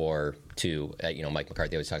legs or to, Mike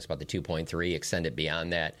McCarthy always talks about the 2.3, extend it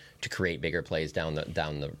beyond that to create bigger plays down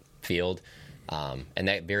the field. And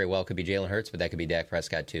that very well could be Jalen Hurts, but that could be Dak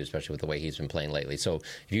Prescott too, especially with the way he's been playing lately. So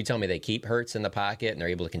if you tell me they keep Hurts in the pocket and they're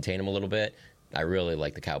able to contain him a little bit, I really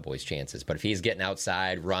like the Cowboys' chances. But if he's getting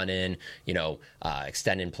outside, running,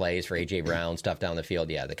 extending plays for A.J. Brown, stuff down the field,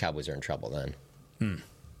 the Cowboys are in trouble then.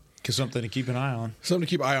 Because something to keep an eye on. Something to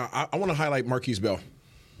keep an eye on. I want to highlight Marquise Bell.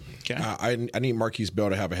 Okay. I need Marquise Bell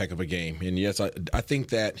to have a heck of a game. And, yes, I think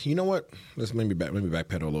that, you know what? Let me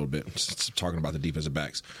backpedal a little bit, just talking about the defensive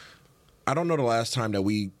backs. I don't know the last time that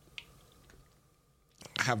we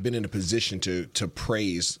have been in a position to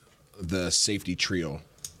praise the safety trio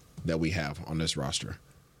that we have on this roster.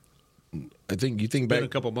 I think you think back been a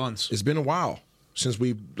couple months. It's been a while since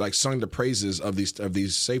we've sung the praises of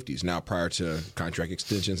these safeties. Now, prior to contract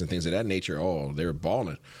extensions and things of that nature, they were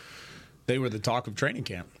balling. They were the talk of training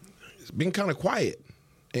camp. It's been kind of quiet.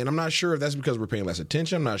 And I'm not sure if that's because we're paying less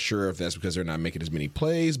attention. I'm not sure if that's because they're not making as many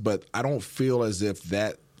plays. But I don't feel as if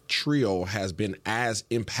that trio has been as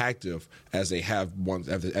impactful as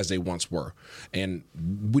they once were, and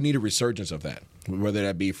we need a resurgence of that. Whether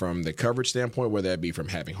that be from the coverage standpoint, whether that be from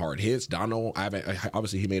having hard hits. Donald,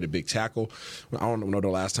 obviously he made a big tackle. I don't know the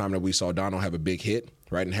last time that we saw Donald have a big hit,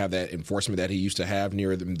 right, and have that enforcement that he used to have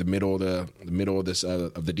near the middle of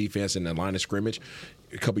the defense and the line of scrimmage.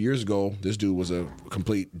 A couple years ago, this dude was a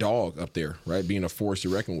complete dog up there, right, being a force to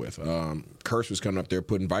reckon with. Kearse was coming up there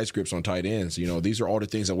putting vice grips on tight ends. These are all the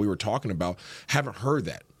things that we were talking about. Haven't heard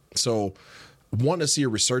that. So want to see a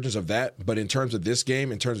resurgence of that. But in terms of this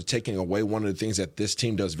game, in terms of taking away one of the things that this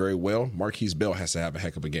team does very well, Marquise Bell has to have a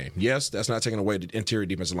heck of a game. Yes, that's not taking away the interior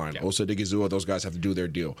defensive line. Yeah. Osa Odigizua, those guys have to do their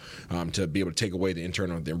deal to be able to take away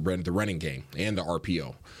the running game and the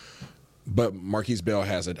RPO. But Marquise Bell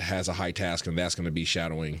has a high task, and that's going to be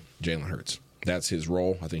shadowing Jalen Hurts. That's his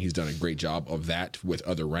role. I think he's done a great job of that with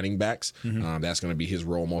other running backs. Mm-hmm. That's going to be his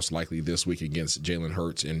role most likely this week against Jalen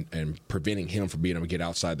Hurts and preventing him from being able to get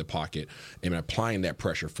outside the pocket and applying that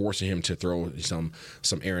pressure, forcing him to throw some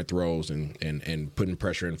errant throws and putting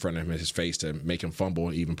pressure in front of him in his face to make him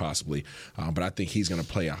fumble even possibly. But I think he's going to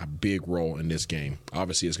play a big role in this game.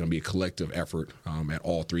 Obviously, it's going to be a collective effort at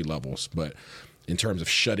all 3 levels. But in terms of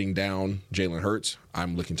shutting down Jalen Hurts,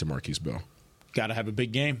 I'm looking to Marquise Bell. Got to have a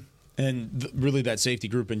big game. And really that safety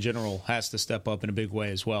group in general has to step up in a big way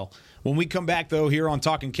as well. When we come back, though, here on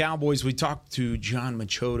Talking Cowboys, we talk to John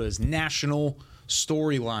Machoda's national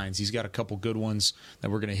storylines. He's got a couple good ones that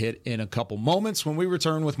we're going to hit in a couple moments when we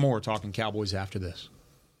return with more Talking Cowboys after this.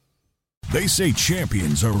 They say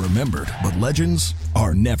champions are remembered, but legends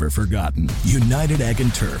are never forgotten. United Ag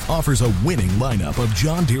and Turf offers a winning lineup of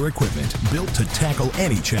John Deere equipment built to tackle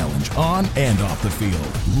any challenge on and off the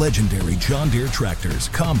field. Legendary John Deere tractors,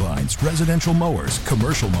 combines, residential mowers,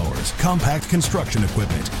 commercial mowers, compact construction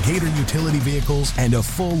equipment, Gator utility vehicles, and a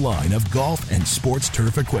full line of golf and sports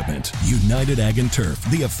turf equipment. United Ag and Turf,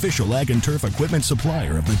 the official Ag and Turf equipment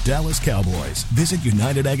supplier of the Dallas Cowboys. Visit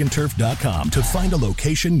UnitedAgAndTurf.com to find a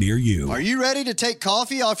location near you. Are you ready to take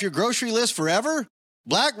coffee off your grocery list forever?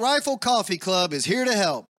 Black Rifle Coffee Club is here to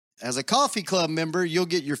help. As a coffee club member, you'll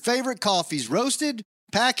get your favorite coffees roasted,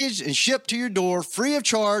 packaged, and shipped to your door free of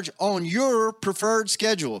charge on your preferred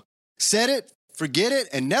schedule. Set it, forget it,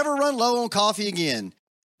 and never run low on coffee again.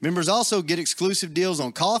 Members also get exclusive deals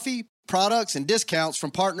on coffee, products, and discounts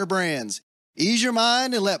from partner brands. Ease your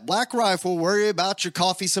mind and let Black Rifle worry about your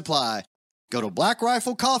coffee supply. Go to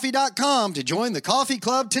blackriflecoffee.com to join the coffee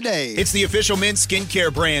club today. It's the official men's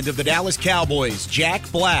skincare brand of the Dallas Cowboys,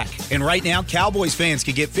 Jack Black. And right now, Cowboys fans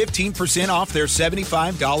can get 15% off their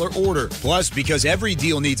 $75 order. Plus, because every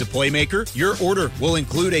deal needs a playmaker, your order will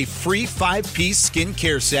include a free 5-piece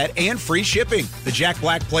skincare set and free shipping. The Jack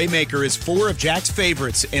Black Playmaker is 4 of Jack's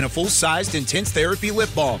favorites and a full-sized intense therapy lip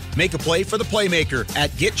balm. Make a play for the playmaker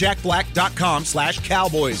at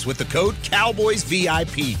getjackblack.com/Cowboys with the code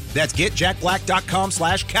CowboysVIP. That's getjackblack.com/Cowboys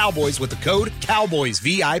with the code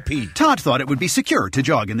CowboysVIP. Todd thought it would be secure to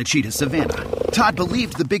jog in the cheetah savanna. Todd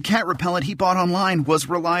believed the big cat repellent he bought online was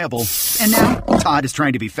reliable. And now, Todd is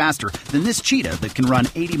trying to be faster than this cheetah that can run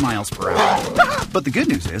 80 miles per hour. But the good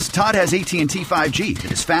news is, Todd has AT&T 5G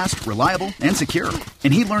that is fast, reliable, and secure.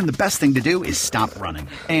 And he learned the best thing to do is stop running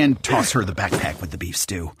and toss her the backpack with the beef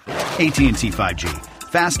stew. AT&T 5G.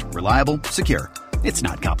 Fast, reliable, secure. It's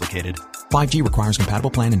not complicated. 5G requires compatible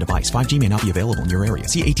plan and device. 5G may not be available in your area.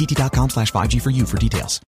 See att.com/5G for you for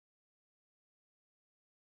details.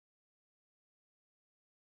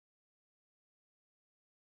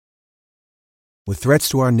 With threats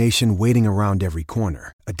to our nation waiting around every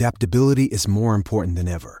corner, adaptability is more important than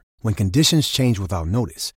ever. When conditions change without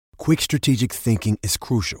notice, quick strategic thinking is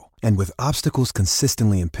crucial. And with obstacles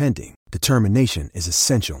consistently impending, determination is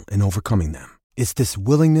essential in overcoming them. It's this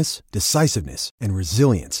willingness, decisiveness, and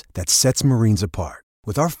resilience that sets Marines apart.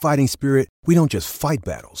 With our fighting spirit, we don't just fight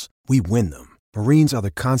battles, we win them. Marines are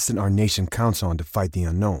the constant our nation counts on to fight the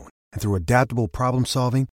unknown. And through adaptable problem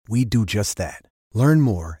solving, we do just that. Learn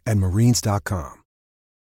more at Marines.com.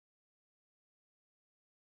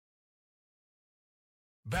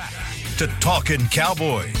 Back to Talkin'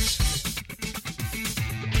 Cowboys.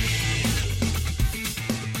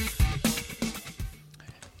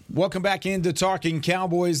 Welcome back into Talking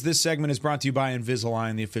Cowboys. This segment is brought to you by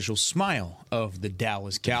Invisalign, the official smile of the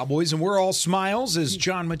Dallas Cowboys. And we're all smiles as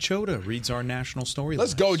John Machota reads our national storyline.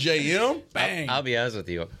 Let's go, JM. Bang. I'll be honest with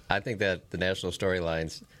you. I think that the national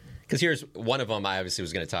storylines, because here's one of them I obviously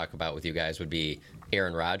was going to talk about with you guys, would be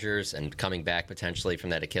Aaron Rodgers and coming back potentially from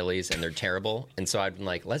that Achilles, and they're terrible. And so I've been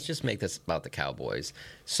like, let's just make this about the Cowboys.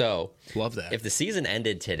 So love that. If the season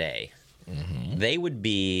ended today, they would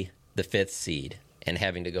be the 5th seed and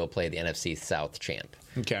having to go play the NFC South champ.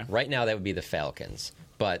 Okay. Right now, that would be the Falcons.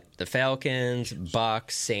 But the Falcons,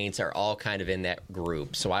 Bucs, Saints are all kind of in that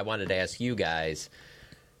group. So I wanted to ask you guys,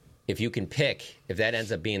 if you can pick, if that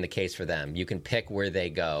ends up being the case for them, you can pick where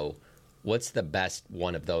they go. What's the best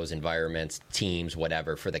one of those environments, teams,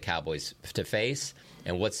 whatever, for the Cowboys to face?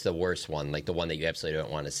 And what's the worst one, like the one that you absolutely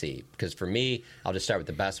don't want to see? Because for me, I'll just start with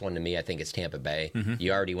the best one to me. I think it's Tampa Bay.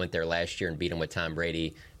 You already went there last year and beat them with Tom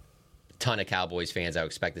Brady. Ton of Cowboys fans. I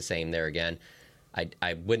would expect the same there again.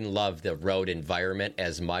 I wouldn't love the road environment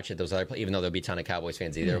as much at those other places, even though there'll be a ton of Cowboys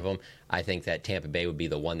fans, either of them. I think that Tampa Bay would be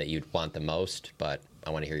the one that you'd want the most, but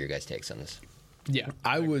I want to hear your guys' takes on this. Yeah,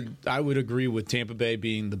 I would agree with Tampa Bay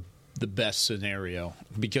being the best scenario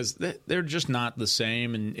because they're just not the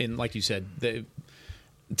same. And like you said,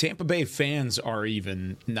 Tampa Bay fans are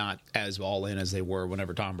even not as all in as they were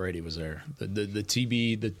whenever Tom Brady was there.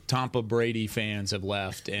 The Tampa Brady fans have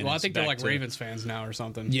left. And I think they're like Ravens fans now or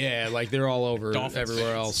something. Yeah, like they're all over Dolphins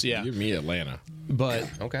everywhere fans. else. Yeah, Give me Atlanta. But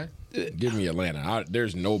okay, give me Atlanta.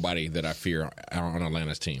 There's nobody that I fear on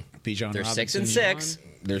Atlanta's team. Bijan They're Robinson, 6-6.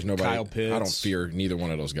 There's nobody. Kyle Pitts. I don't fear neither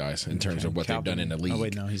one of those guys in terms of what they've done in the league. Oh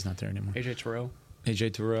wait, no, he's not there anymore. AJ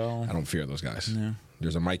Terrell. I don't fear those guys.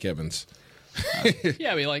 There's a Mike Evans.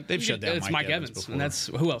 Yeah, I mean, like They've shut down it's Mike Mike Evans Evans, before. and that's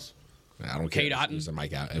who else? I don't care. Kate Otten. It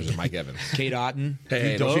was Mike Evans. Kate Otten.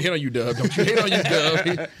 Hey, don't you hate on UW. Don't you hate on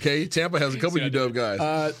UW. Okay, Tampa has a couple UW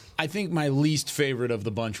guys. I think my least favorite of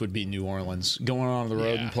the bunch would be New Orleans. Going on the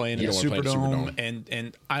road and playing in the Superdome.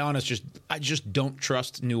 And I just don't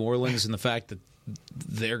trust New Orleans in the fact that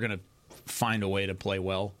they're going to find a way to play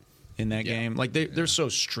well in that game. Like they're so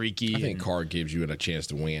streaky. I think Carr gives you a chance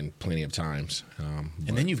to win plenty of times.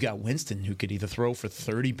 And then you've got Winston, who could either throw for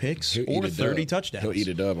 30 picks or 30 touchdowns. He'll eat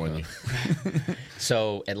a dub on you.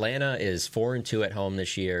 So Atlanta is 4-2 at home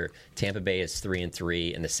this year. Tampa Bay is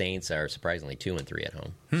 3-3, and the Saints are surprisingly 2-3 at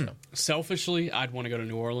home. So. Selfishly, I'd want to go to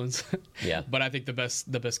New Orleans. Yeah, but I think the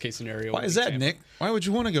best case scenario. Why is that, Nick? Why would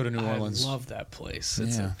you want to go to New Orleans? I love that place.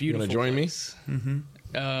 It's a beautiful. You want to join place. me? Mm-hmm.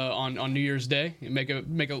 On New Year's Day, make a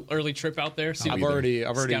early trip out there. I've already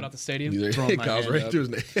scout out the stadium. thrown my hand up. Are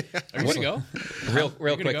you gonna go?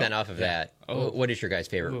 Real quick go? then off of that, Oh. what is your guys'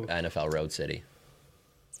 favorite NFL road city?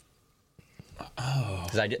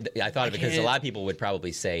 Because I thought of it because a lot of people would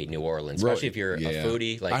probably say New Orleans, especially if you're a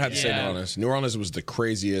foodie. Like I have to say New Orleans. New Orleans was the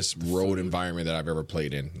craziest road environment that I've ever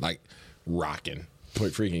played in. Like rocking,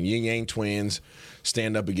 put freaking Yin Yang twins,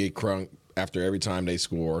 stand up and get crunk after every time they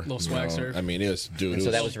score. Little swag surf. I mean, it was dude.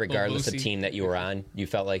 So that was regardless of team that you were on. You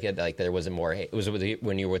felt like it. Like there wasn't more. Was it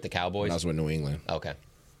when you were with the Cowboys? I was with New England. Okay.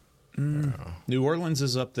 New Orleans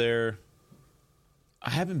is up there. I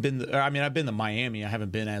haven't been. I've been to Miami. I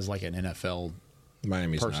haven't been as like an NFL.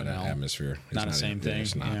 Miami's personnel. not an atmosphere. It's not the same thing.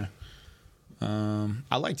 It's not. Yeah.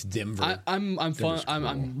 I liked Denver. I'm fun. Cool.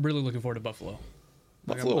 I'm really looking forward to Buffalo.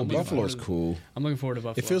 Buffalo's cool. I'm looking forward to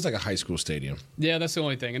Buffalo. It feels like a high school stadium. Yeah, that's the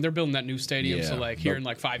only thing. And they're building that new stadium, Yeah. so like here in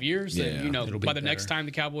like 5 years, then It'll be by the next time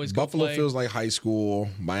the Cowboys go Buffalo play, feels like high school.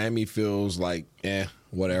 Miami feels like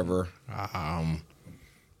whatever. I'm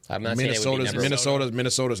not saying it would be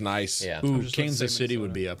Minnesota's nice. Yeah. Ooh, Kansas City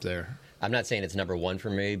would be up there. I'm not saying it's number one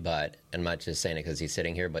for me, but I'm not just saying it because he's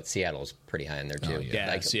sitting here. But Seattle's pretty high in there too.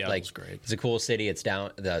 Seattle's great. It's a cool city. It's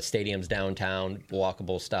down. The stadium's downtown,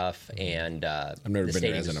 walkable stuff, and I've never been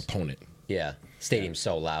there as an opponent. Yeah, stadium's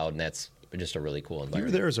so loud, and that's just a really cool You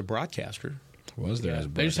environment. were there as a broadcaster. Was there?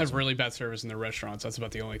 They just have really bad service in their restaurants. That's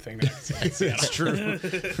about the only thing. That's true.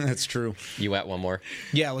 That's true. You at one more?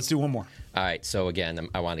 Yeah, let's do one more. All right. So again,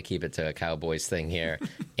 I want to keep it to a Cowboys thing here,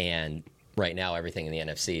 and right now everything in the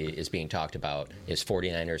NFC is being talked about is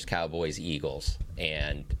 49ers, Cowboys, Eagles,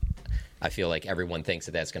 and I feel like everyone thinks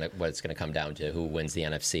that that's what it's going to come down to, who wins the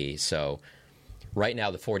NFC. So right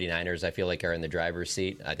now the 49ers, I feel like, are in the driver's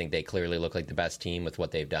seat. I think they clearly look like the best team with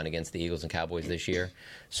what they've done against the Eagles and Cowboys this year.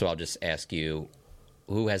 So I'll just ask you,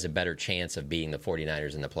 who has a better chance of beating the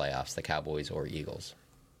 49ers in the playoffs, the Cowboys or Eagles?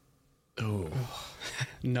 Oh,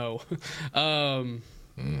 no.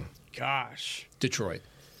 Gosh. Detroit.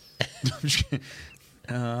 That's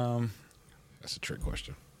a trick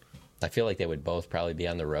question. I feel like they would both probably be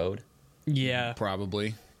on the road. Yeah.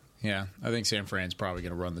 Probably. Yeah. I think San Fran's probably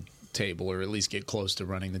going to run the table, or at least get close to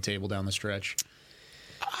running the table down the stretch.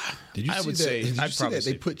 Did you see that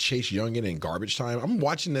they put Chase Young in garbage time? I'm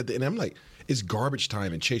watching that, and I'm like, it's garbage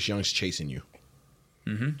time, and Chase Young's chasing you.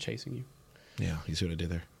 Mm-hmm. Chasing you. Yeah, you see what I did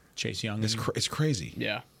there? Chase Young. It's crazy.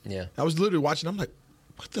 Yeah. Yeah. I was literally watching. I'm like,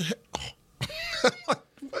 what the heck?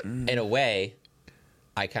 In a way,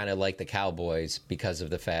 I kind of like the Cowboys because of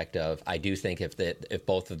the fact of I do think if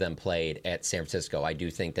both of them played at San Francisco, I do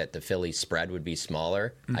think that the Philly spread would be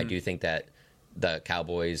smaller. Mm-hmm. I do think that the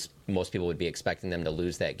Cowboys, most people would be expecting them to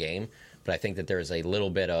lose that game, but I think that there's a little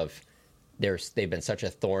bit of they've been such a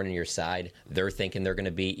thorn in your side. They're thinking they're going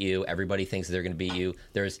to beat you. Everybody thinks they're going to beat you.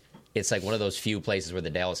 It's like one of those few places where the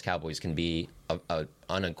Dallas Cowboys can be a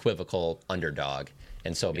unequivocal underdog.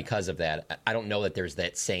 And so because of that, I don't know that there's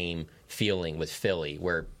that same feeling with Philly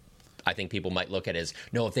where I think people might look at it as,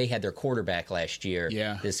 no, if they had their quarterback last year,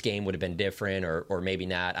 this game would have been different or maybe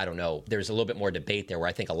not. I don't know. There's a little bit more debate there where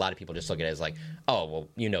I think a lot of people just look at it as like, oh,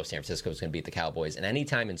 well, San Francisco is going to beat the Cowboys. And any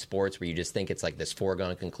time in sports where you just think it's like this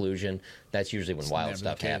foregone conclusion, that's usually when wild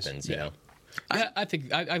stuff happens, you know? I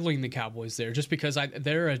think I lean the Cowboys there just because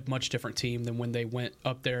they're a much different team than when they went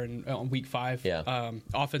up there on week 5. Yeah.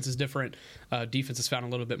 Offense is different. Defense has found a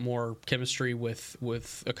little bit more chemistry with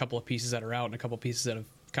a couple of pieces that are out and a couple of pieces that have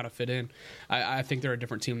kind of fit in. I think they're a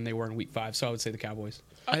different team than they were in week 5, so I would say the Cowboys.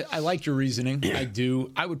 I like your reasoning. I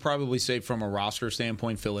do. I would probably say from a roster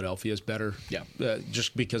standpoint, Philadelphia is better. Yeah.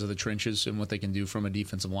 Just because of the trenches and what they can do from a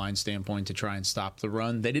defensive line standpoint to try and stop the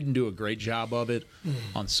run. They didn't do a great job of it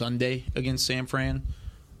on Sunday against San Fran.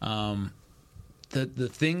 The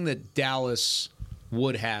thing that Dallas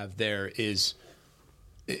would have there is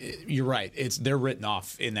you're right. They're written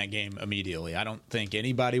off in that game immediately. I don't think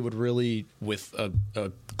anybody would really, with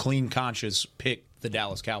a clean conscience, pick the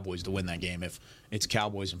Dallas Cowboys to win that game if it's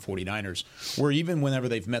Cowboys and 49ers. Where even whenever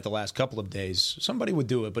they've met the last couple of days, somebody would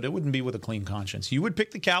do it, but it wouldn't be with a clean conscience. You would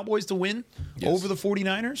pick the Cowboys to win over the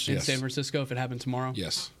 49ers? In San Francisco if it happened tomorrow?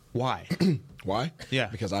 Yes. Why? Why? Yeah.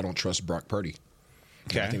 Because I don't trust Brock Purdy.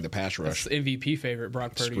 Okay. I think the pass rush. That's MVP favorite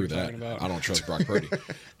Brock Purdy Screw you're that. talking about. I don't trust Brock Purdy.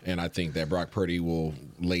 And I think that Brock Purdy will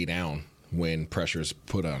lay down when pressure's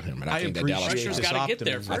put on him. And I think that Dallas pressure's got to get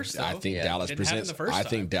there first. I think Dallas presents. I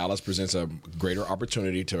think Dallas presents a greater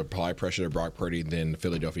opportunity to apply pressure to Brock Purdy than the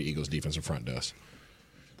Philadelphia Eagles defensive front does.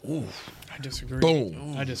 Ooh, I disagree.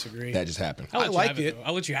 Boom. I disagree. That just happened. I like it.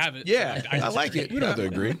 I'll let you have it. Yeah, I like it. You don't have to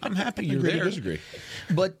agree. I'm happy you're agree there. to disagree.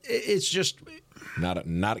 But it's just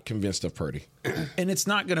not convinced of Purdy. And it's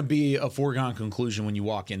not going to be a foregone conclusion when you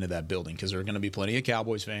walk into that building because there are going to be plenty of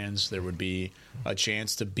Cowboys fans. There would be a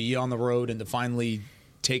chance to be on the road and to finally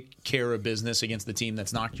take care of business against the team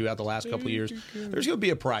that's knocked you out the last couple of years. There's going to be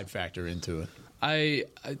a pride factor into it.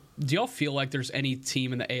 Do y'all feel like there's any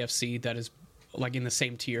team in the AFC that is like in the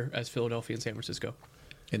same tier as Philadelphia and San Francisco?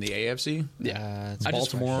 In the AFC? Yeah.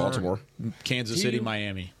 Baltimore, Kansas City,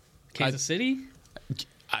 Miami. Kansas City?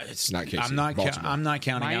 It's not KC. I'm not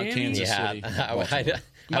counting Miami? out Kansas City. I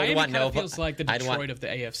Miami would want kind of feels like the Detroit of the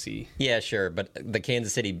AFC. Yeah, sure, but the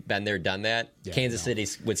Kansas City been there, done that. Yeah, Kansas City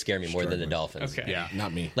would scare me more than the Dolphins. Okay. Yeah,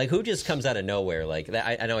 not me. Like who just comes out of nowhere? Like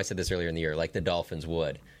that, I know I said this earlier in the year. Like the Dolphins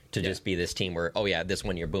would just be this team where this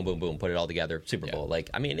 1 year, boom, boom, boom, put it all together, Super Bowl. Like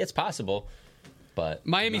I mean, it's possible. But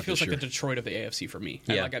Miami feels like the Detroit of the AFC for me.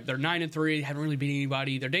 Yeah. Like they're 9-3, haven't really beat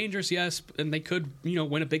anybody. They're dangerous, yes, and they could,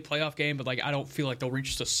 win a big playoff game. But like, I don't feel like they'll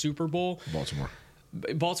reach the Super Bowl.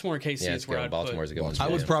 Baltimore and KC is where I'd Baltimore's a good one. I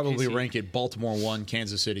would probably rank it Baltimore 1,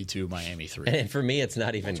 Kansas City 2, Miami 3. And for me, it's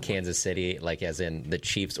not even Kansas City, like as in the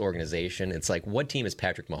Chiefs organization. It's like, what team is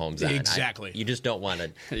Patrick Mahomes on? Exactly. You just don't want to,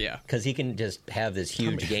 because he can just have this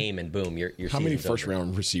huge game and boom, your How many season's first over.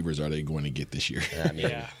 round receivers are they going to get this year? I mean,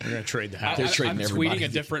 They're going to trade the house. I'm tweeting a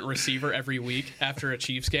different receiver every week after a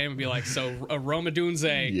Chiefs game and be like, so Rome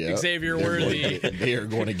Odunze, Xavier Worthy. They are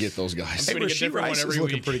going to get those guys. Hey, Rasheed Rice is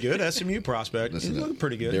looking pretty good. SMU prospect. He's looking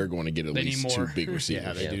pretty good. They're going to get at They least need 2 more. big receivers.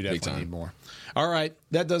 Yeah, they do big definitely time. need more. All right,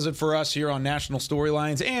 that does it for us here on National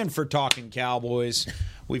Storylines and for Talking Cowboys.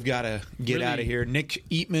 We've got to get out of here. Nick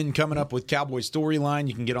Eatman coming up with Cowboys Storyline.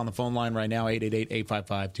 You can get on the phone line right now,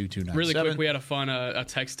 888-855-2297. Really quick, we had a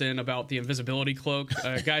text in about the invisibility cloak.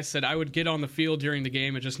 A guy said, I would get on the field during the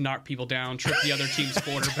game and just knock people down, trip the other team's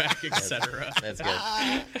quarterback, etc. That's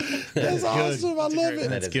good. That's awesome. I love it.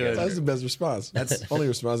 That's good. That's the best response. That's only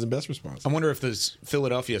response and best response. I wonder if this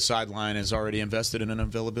Philadelphia sideline has already invested in an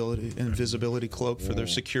invisibility cloak for their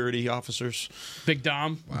security officers. Big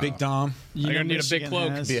Dom. Wow. Big Dom. You're going to need a big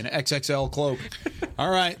cloak. Be an XXL cloak.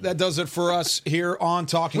 All right, that does it for us here on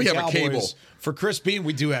Talking We have Cowboys. a cable. For Chris Bean,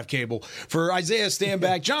 we do have cable. For Isaiah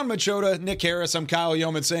Standback, John Machota, Nick Harris, I'm Kyle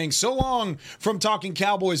Yeoman saying so long from Talking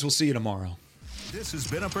Cowboys. We'll see you tomorrow. This has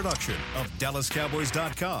been a production of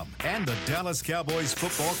DallasCowboys.com and the Dallas Cowboys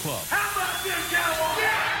Football Club. How about this, Cowboys?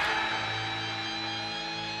 Yeah!